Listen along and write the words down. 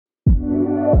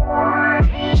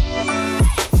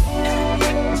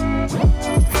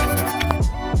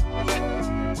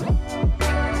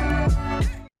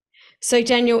So,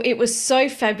 Daniel, it was so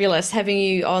fabulous having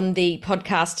you on the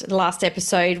podcast the last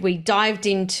episode. We dived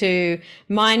into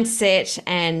mindset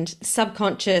and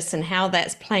subconscious and how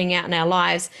that's playing out in our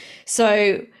lives.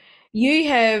 So, you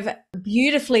have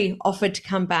beautifully offered to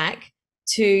come back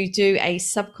to do a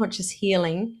subconscious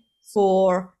healing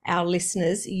for our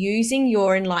listeners using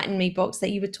your Enlighten Me box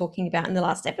that you were talking about in the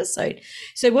last episode.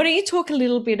 So, why don't you talk a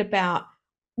little bit about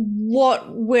what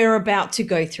we're about to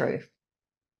go through?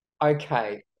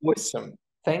 Okay, awesome.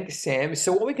 Thanks, Sam.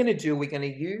 So what we're going to do, we're going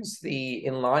to use the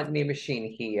EnlightenMe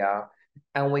machine here,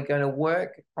 and we're going to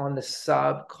work on the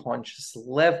subconscious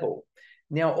level.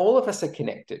 Now, all of us are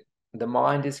connected. The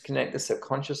mind is connected, the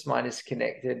subconscious mind is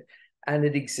connected, and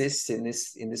it exists in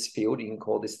this field. You can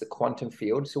call this the quantum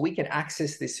field. So we can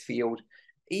access this field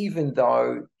even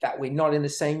though that we're not in the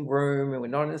same room and we're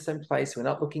not in the same place, we're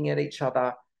not looking at each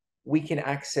other. We can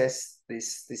access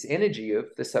this energy of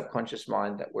the subconscious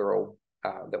mind that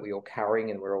we all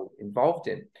carrying and we're all involved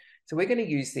in. So we're going to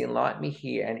use the Enlighten Me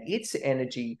here and its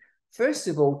energy, first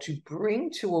of all, to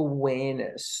bring to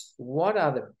awareness what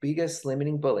are the biggest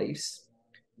limiting beliefs,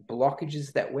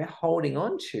 blockages that we're holding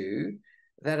on to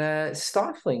that are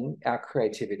stifling our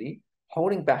creativity,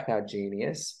 holding back our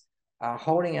genius,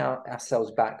 holding ourselves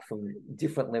back from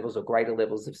different levels or greater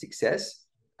levels of success,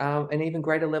 and even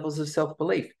greater levels of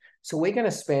self-belief. So we're going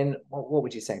to spend, what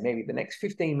would you say, maybe the next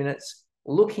 15 minutes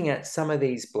looking at some of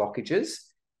these blockages.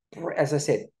 As I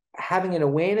said, having an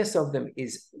awareness of them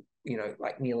is,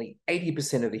 like nearly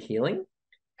 80% of the healing.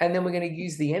 And then we're going to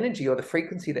use the energy or the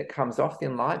frequency that comes off the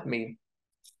Enlighten Me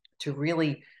to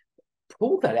really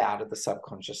pull that out of the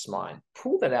subconscious mind,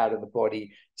 pull that out of the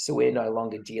body so we're no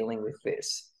longer dealing with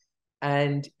this.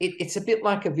 And it's a bit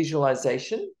like a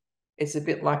visualization. It's a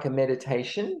bit like a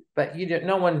meditation, but you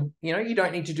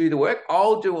don't need to do the work.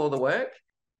 I'll do all the work.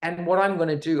 And what I'm going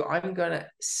to do, I'm going to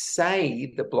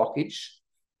say the blockage.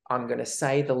 I'm going to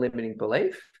say the limiting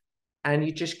belief. And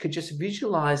you could just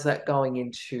visualize that going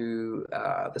into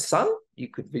the sun. You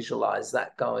could visualize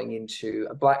that going into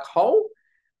a black hole.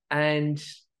 And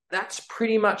that's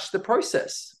pretty much the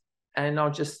process. And I'll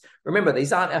just remember,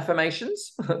 these aren't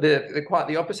affirmations. They're quite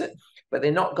the opposite, but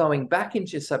they're not going back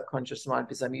into your subconscious mind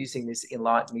because I'm using this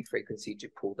Enlighten Me frequency to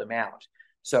pull them out.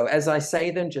 So as I say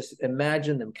them, just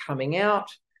imagine them coming out.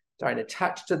 Don't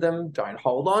attach to them. Don't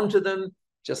hold on to them.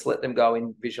 Just let them go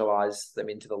and visualize them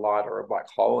into the light or a black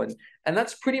hole. And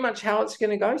that's pretty much how it's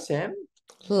going to go, Sam.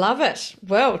 Love it.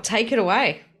 Well, take it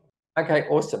away. Okay,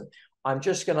 awesome. I'm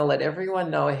just going to let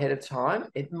everyone know ahead of time.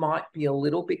 It might be a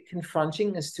little bit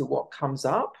confronting as to what comes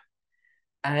up,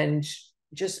 and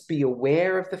just be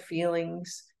aware of the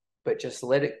feelings, but just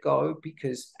let it go,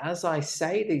 because as I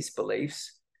say these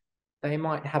beliefs, they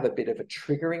might have a bit of a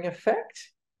triggering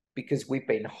effect because we've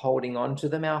been holding on to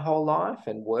them our whole life,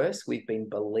 and worse, we've been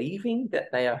believing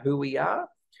that they are who we are.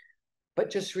 But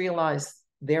just realize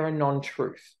they're a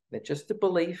non-truth. They're just a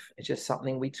belief. It's just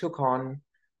something we took on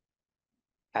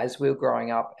as we were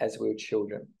growing up, as we were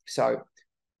children. So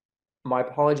my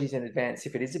apologies in advance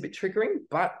if it is a bit triggering,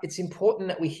 but it's important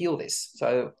that we heal this.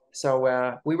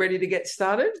 So we ready to get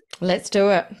started? Let's do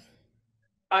it.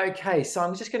 Okay, so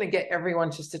I'm just going to get everyone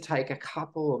just to take a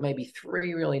couple or maybe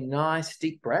three really nice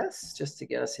deep breaths just to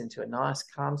get us into a nice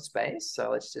calm space.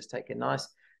 So let's just take a nice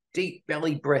deep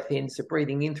belly breath in. So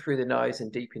breathing in through the nose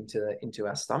and deep into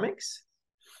our stomachs.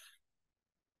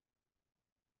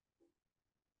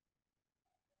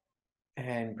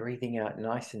 And breathing out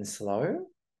nice and slow.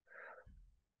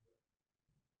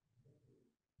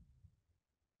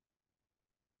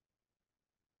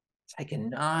 Take a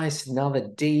nice, another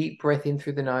deep breath in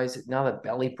through the nose, another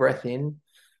belly breath in.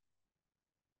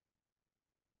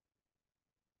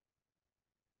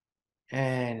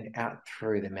 And out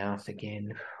through the mouth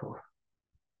again.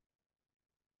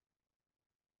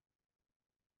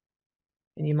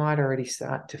 And you might already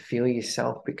start to feel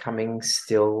yourself becoming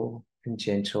still and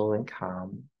gentle and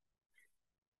calm.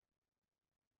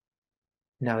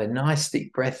 Another nice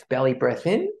deep breath, belly breath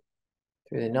in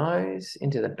through the nose,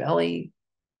 into the belly,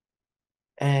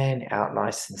 and out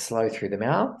nice and slow through the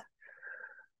mouth.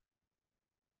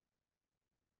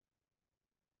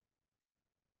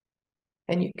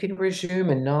 And you can resume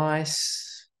a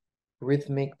nice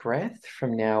rhythmic breath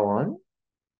from now on.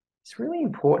 It's really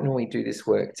important when we do this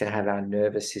work to have our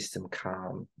nervous system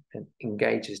calm. It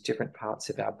engages different parts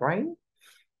of our brain.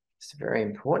 It's very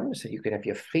important. So you could have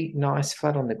your feet nice,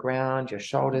 flat on the ground, your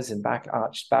shoulders and back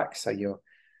arched back. So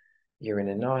you're in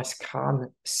a nice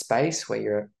calm space where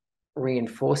you're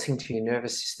reinforcing to your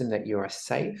nervous system that you are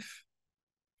safe.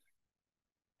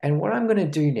 And what I'm going to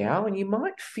do now, and you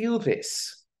might feel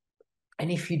this And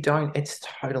if you don't, it's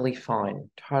totally fine,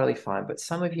 totally fine. But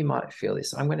some of you might feel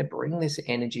this. I'm going to bring this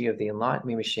energy of the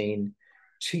EnlightenMe Machine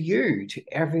to you, to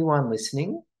everyone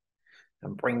listening.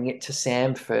 I'm bringing it to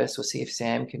Sam first. We'll see if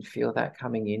Sam can feel that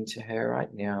coming into her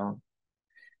right now.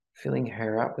 Filling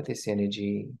her up with this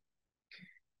energy.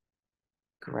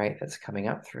 Great, that's coming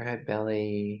up through her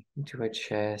belly, into her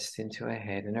chest, into her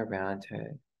head, and around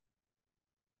her.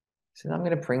 So I'm going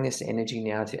to bring this energy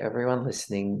now to everyone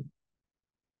listening.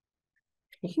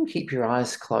 You can keep your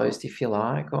eyes closed if you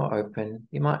like, or open.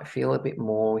 You might feel a bit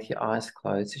more with your eyes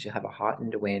closed as you have a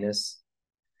heightened awareness.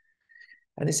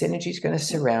 And this energy is going to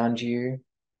surround you,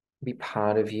 be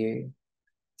part of you.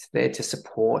 It's there to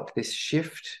support this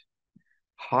shift,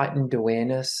 heightened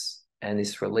awareness, and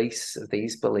this release of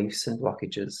these beliefs and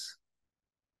blockages.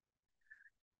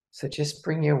 So just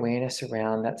bring your awareness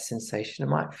around that sensation. It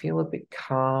might feel a bit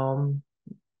calm,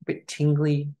 a bit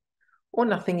tingly, or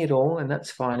nothing at all, and that's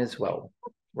fine as well.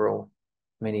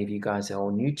 Many of you guys are all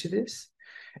new to this,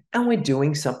 and we're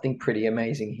doing something pretty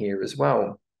amazing here as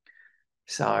well.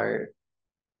 So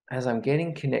as I'm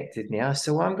getting connected now,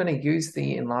 so I'm going to use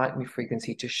the EnlightenMe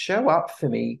frequency to show up for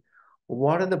me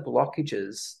what are the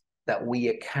blockages that we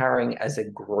are carrying as a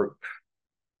group.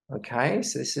 Okay,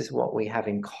 so this is what we have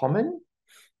in common.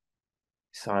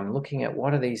 So I'm looking at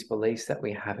what are these beliefs that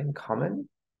we have in common.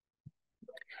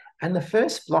 And the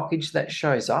first blockage that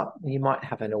shows up, you might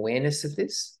have an awareness of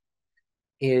this,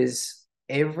 is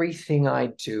everything I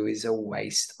do is a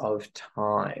waste of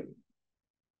time.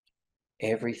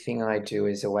 Everything I do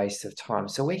is a waste of time.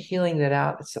 So we're healing that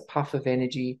out. It's a puff of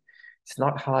energy. It's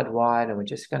not hardwired, and we're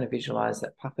just going to visualize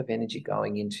that puff of energy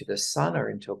going into the sun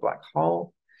or into a black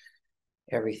hole.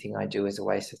 Everything I do is a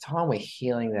waste of time. We're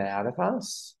healing that out of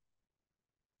us.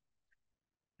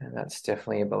 And that's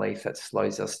definitely a belief that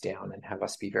slows us down and have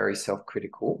us be very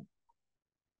self-critical.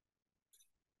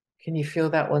 Can you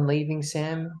feel that one leaving,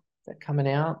 Sam? That coming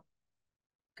out?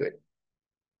 Good.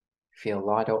 Feel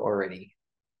lighter already.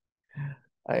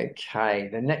 Okay,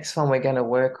 the next one we're going to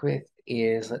work with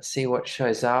is, let's see what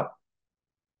shows up.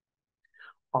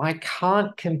 I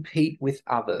can't compete with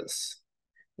others.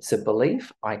 It's a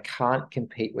belief. I can't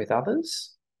compete with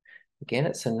others. Again,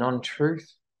 it's a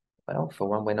non-truth. Well, for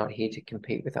one, we're not here to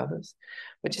compete with others,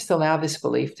 but just allow this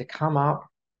belief to come up.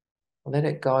 Let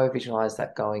it go. Visualize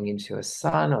that going into a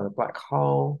sun or a black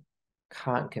hole.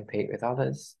 Can't compete with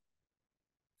others.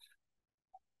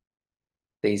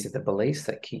 These are the beliefs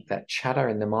that keep that chatter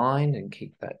in the mind and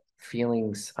keep that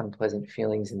feelings, unpleasant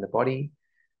feelings in the body,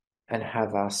 and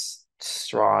have us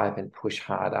strive and push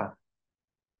harder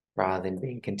rather than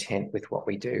being content with what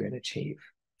we do and achieve.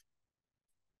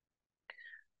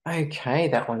 Okay,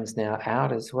 that one's now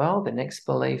out as well. The next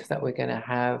belief that we're going to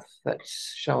have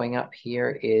that's showing up here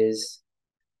is,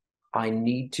 I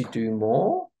need to do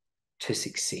more to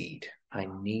succeed. I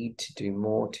need to do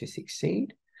more to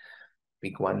succeed.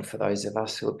 Big one for those of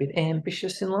us who are a bit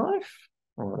ambitious in life.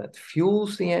 Well, that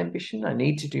fuels the ambition. I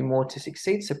need to do more to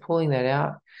succeed. So pulling that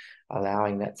out,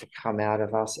 allowing that to come out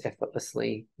of us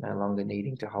effortlessly, no longer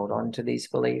needing to hold on to these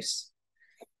beliefs.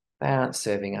 They aren't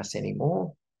serving us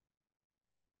anymore.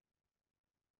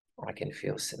 I can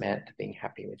feel Samantha being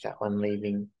happy with that one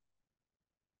leaving.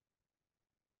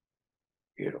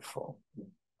 Beautiful.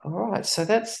 All right, so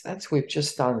that's we've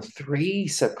just done 3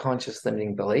 subconscious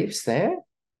limiting beliefs there.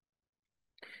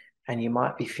 And you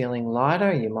might be feeling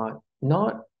lighter, you might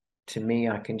not. To me,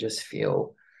 I can just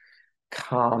feel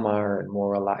calmer and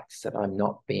more relaxed, that I'm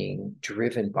not being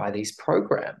driven by these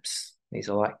programs. These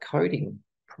are like coding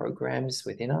programs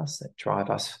within us that drive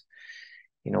us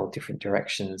in all different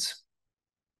directions.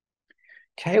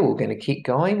 Okay, we're going to keep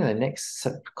going. The next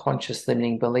subconscious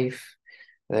limiting belief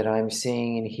that I'm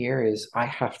seeing in here is, I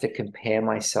have to compare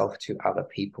myself to other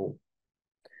people.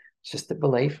 It's just a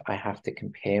belief. I have to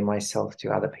compare myself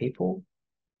to other people.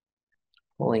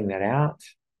 Pulling that out,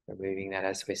 removing that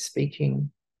as we're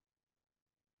speaking.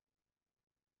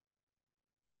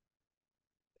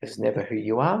 It's never who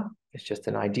you are. It's just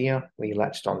an idea we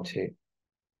latched onto,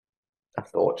 a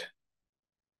thought.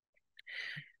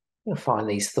 You'll find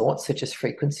these thoughts are just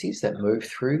frequencies that move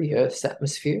through the Earth's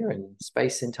atmosphere and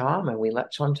space and time, and we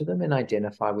latch onto them and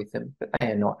identify with them, but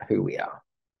they are not who we are.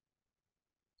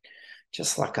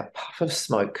 Just like a puff of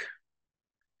smoke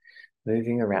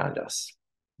moving around us,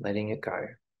 letting it go.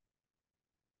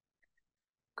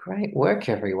 Great work,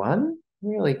 everyone.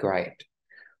 Really great.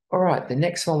 All right, the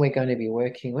next one we're going to be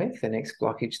working with, the next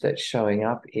blockage that's showing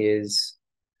up is,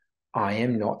 I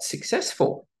am not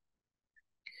successful.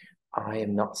 I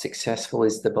am not successful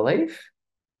is the belief.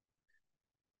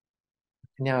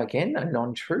 Now again, a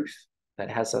non-truth. that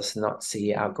has us not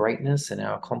see our greatness and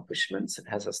our accomplishments, and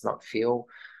has us not feel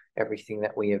everything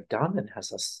that we have done, and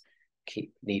has us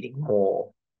keep needing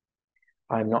more.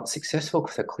 I'm not successful,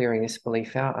 so clearing this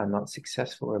belief out. I'm not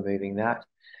successful, removing that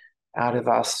out of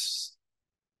us,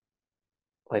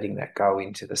 letting that go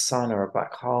into the sun or a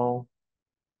black hole.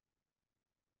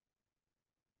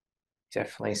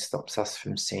 Definitely stops us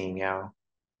from seeing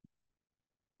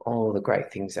all the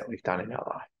great things that we've done in our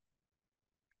life.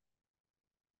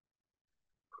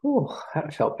 Ooh,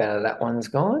 that felt better. That one's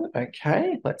gone.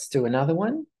 Okay, let's do another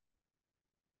one.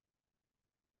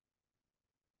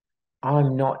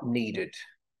 I'm not needed.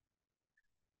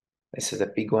 This is a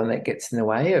big one that gets in the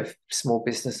way of small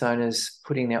business owners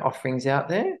putting their offerings out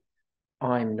there.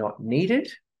 I'm not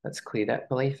needed. Let's clear that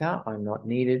belief out. I'm not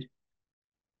needed.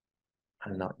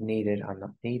 I'm not needed. I'm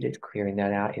not needed. Clearing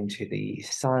that out into the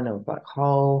sun or black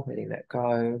hole, letting that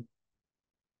go.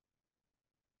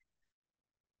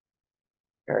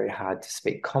 Very hard to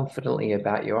speak confidently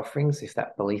about your offerings if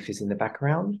that belief is in the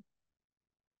background.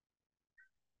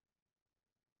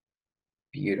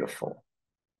 Beautiful.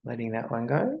 Letting that one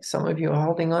go. Some of you are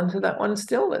holding on to that one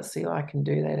still. Let's see if I can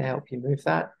do that to help you move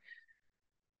that.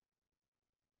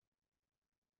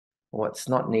 What's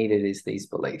not needed is these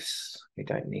beliefs. We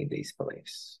don't need these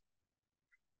beliefs.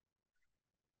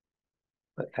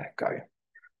 Let that go.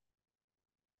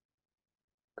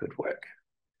 Good work.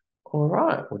 All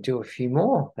right, we'll do a few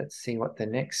more. Let's see what the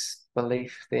next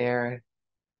belief there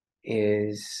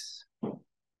is.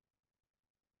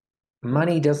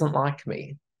 Money doesn't like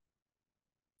me.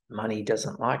 Money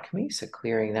doesn't like me. So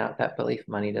clearing out that belief,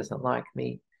 money doesn't like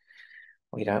me.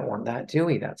 We don't want that, do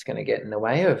we? That's going to get in the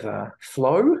way of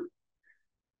flow.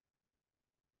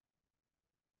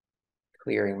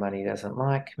 Clearing money doesn't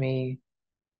like me.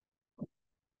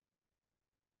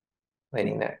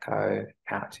 Letting that go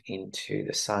out into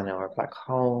the sun or a black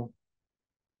hole.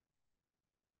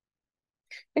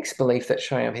 Next belief that's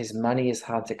showing up is money is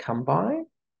hard to come by.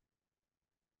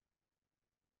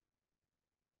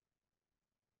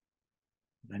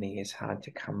 Money is hard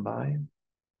to come by.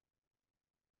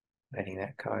 Letting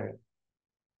that go.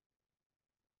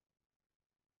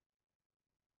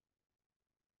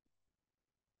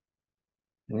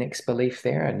 The next belief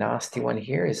there, a nasty one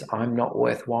here, is I'm not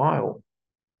worthwhile.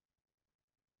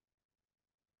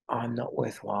 I'm not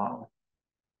worthwhile.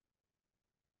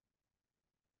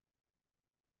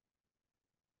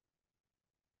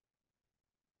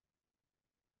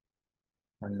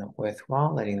 I'm not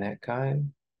worthwhile. Letting that go.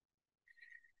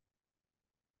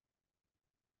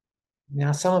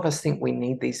 Now, some of us think we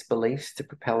need these beliefs to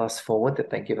propel us forward, that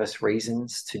they give us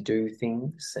reasons to do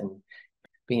things and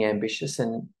be ambitious.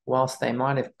 And whilst they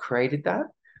might have created that,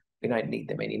 we don't need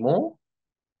them anymore.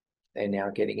 They're now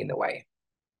getting in the way.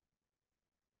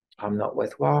 I'm not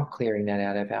worthwhile, clearing that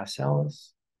out of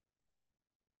ourselves.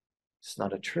 It's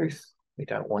not a truth. We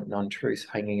don't want non-truths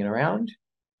hanging around.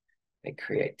 They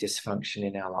create dysfunction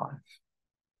in our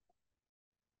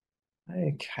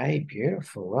life. Okay,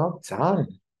 beautiful. Well done.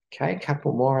 Okay, a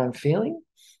couple more I'm feeling.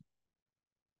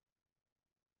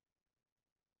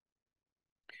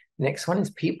 Next one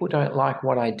is people don't like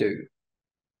what I do.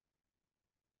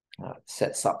 It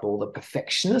sets up all the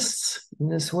perfectionists in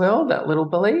this world, that little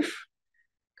belief.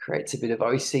 Creates a bit of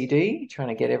OCD, trying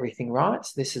to get everything right.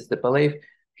 So this is the belief,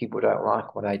 people don't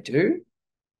like what I do.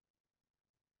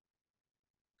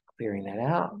 Clearing that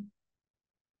out.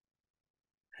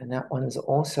 And that one is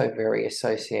also very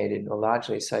associated, or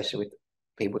largely associated with,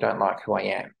 people don't like who I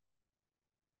am.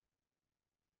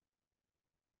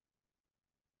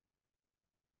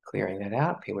 Clearing that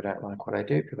out. People don't like what I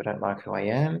do. People don't like who I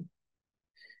am.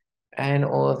 And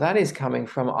all of that is coming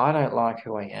from, I don't like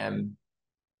who I am.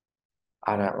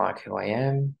 I don't like who I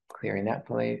am. Clearing that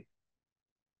belief.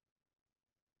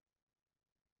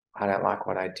 I don't like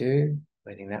what I do.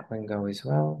 Letting that one go as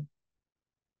well.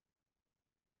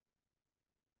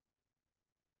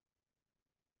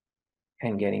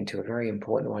 And getting to a very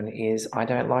important one is, I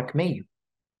don't like me.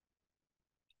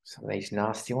 So these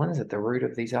nasty ones at the root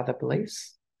of these other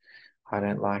beliefs. I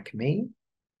don't like me.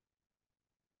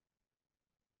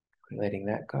 Letting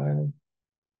that go.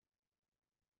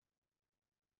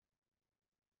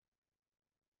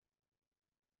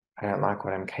 I don't like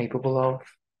what I'm capable of.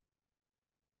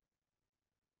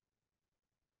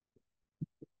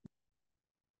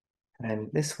 And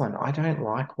this one, I don't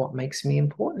like what makes me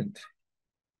important.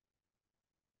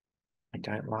 I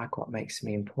don't like what makes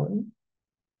me important.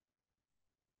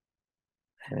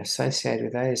 And associated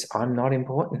with that is, I'm not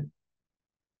important.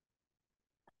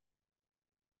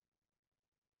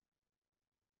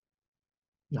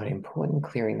 Not important,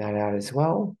 clearing that out as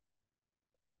well.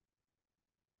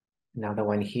 Another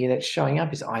one here that's showing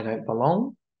up is I don't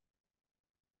belong.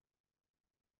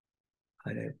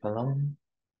 I don't belong.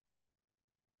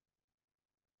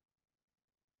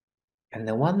 And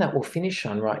the one that we'll finish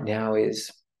on right now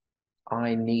is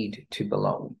I need to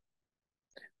belong.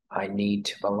 I need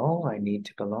to belong. I need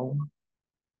to belong.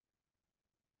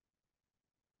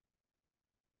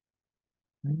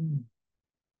 And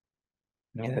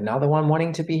another one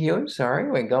wanting to be healed.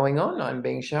 Sorry, we're going on. I'm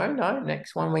being shown. No,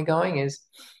 next one we're going is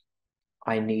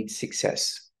I need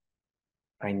success.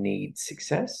 I need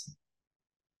success.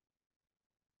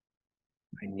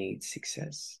 I need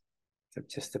success. So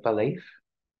just a belief.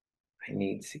 I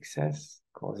need success.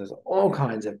 Causes all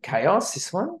kinds of chaos,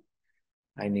 this one.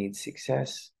 I need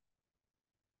success.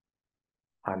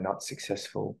 I'm not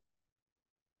successful.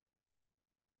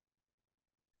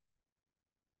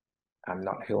 I'm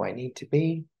not who I need to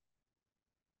be.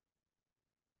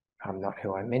 I'm not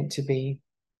who I'm meant to be.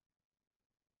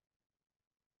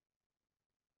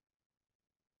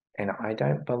 And I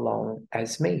don't belong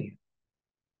as me.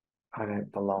 I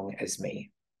don't belong as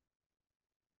me.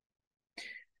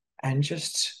 And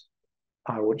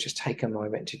I will just take a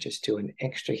moment to just do an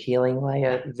extra healing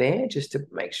layer there just to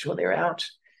make sure they're out.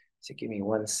 So give me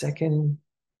 1 second.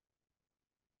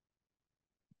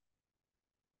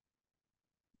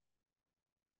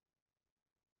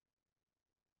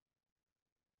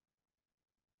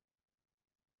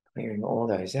 Clearing all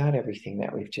those out, everything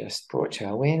that we've just brought to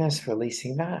awareness,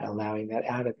 releasing that, allowing that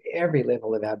out of every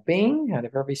level of our being, out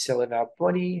of every cell of our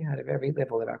body, out of every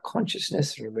level of our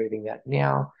consciousness, removing that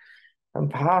now from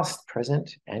past,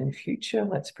 present, and future.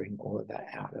 Let's bring all of that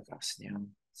out of us now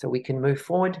so we can move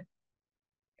forward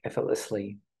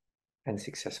effortlessly and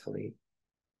successfully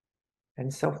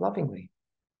and self-lovingly.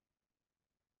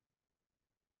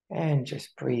 And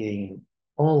just breathing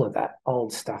all of that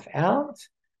old stuff out,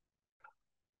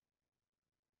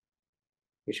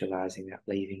 visualizing that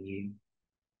leaving you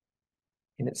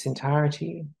in its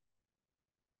entirety.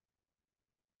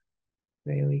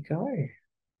 There we go.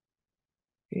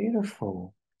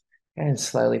 Beautiful. And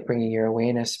slowly bringing your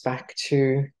awareness back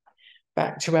to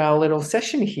our little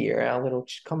session here, our little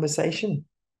conversation.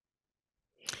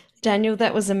 Daniel,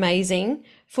 that was amazing.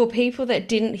 For people that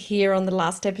didn't hear on the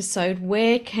last episode,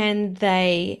 where can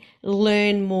they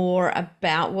learn more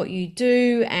about what you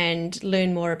do and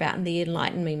learn more about the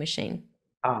EnlightenMe Machine?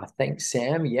 Thanks,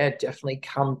 Sam. Yeah, definitely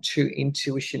come to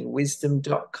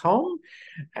intuitionwisdom.com.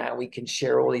 We can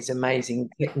share all these amazing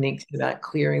techniques about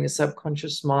clearing the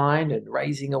subconscious mind and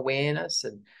raising awareness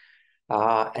and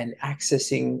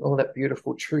accessing all that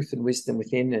beautiful truth and wisdom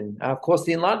within. And of course,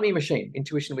 the EnlightenMe Machine,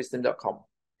 intuitionwisdom.com.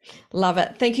 Love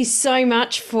it. Thank you so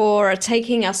much for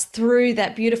taking us through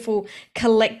that beautiful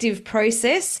collective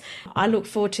process. I look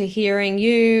forward to hearing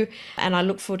you, and I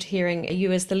look forward to hearing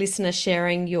you as the listener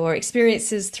sharing your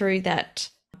experiences through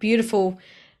that beautiful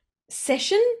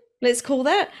session, let's call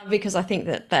that, because I think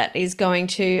that that is going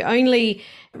to only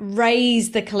raise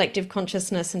the collective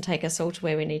consciousness and take us all to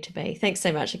where we need to be. Thanks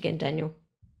so much again, Daniel.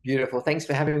 Beautiful. Thanks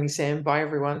for having me, Sam. Bye,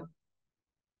 everyone.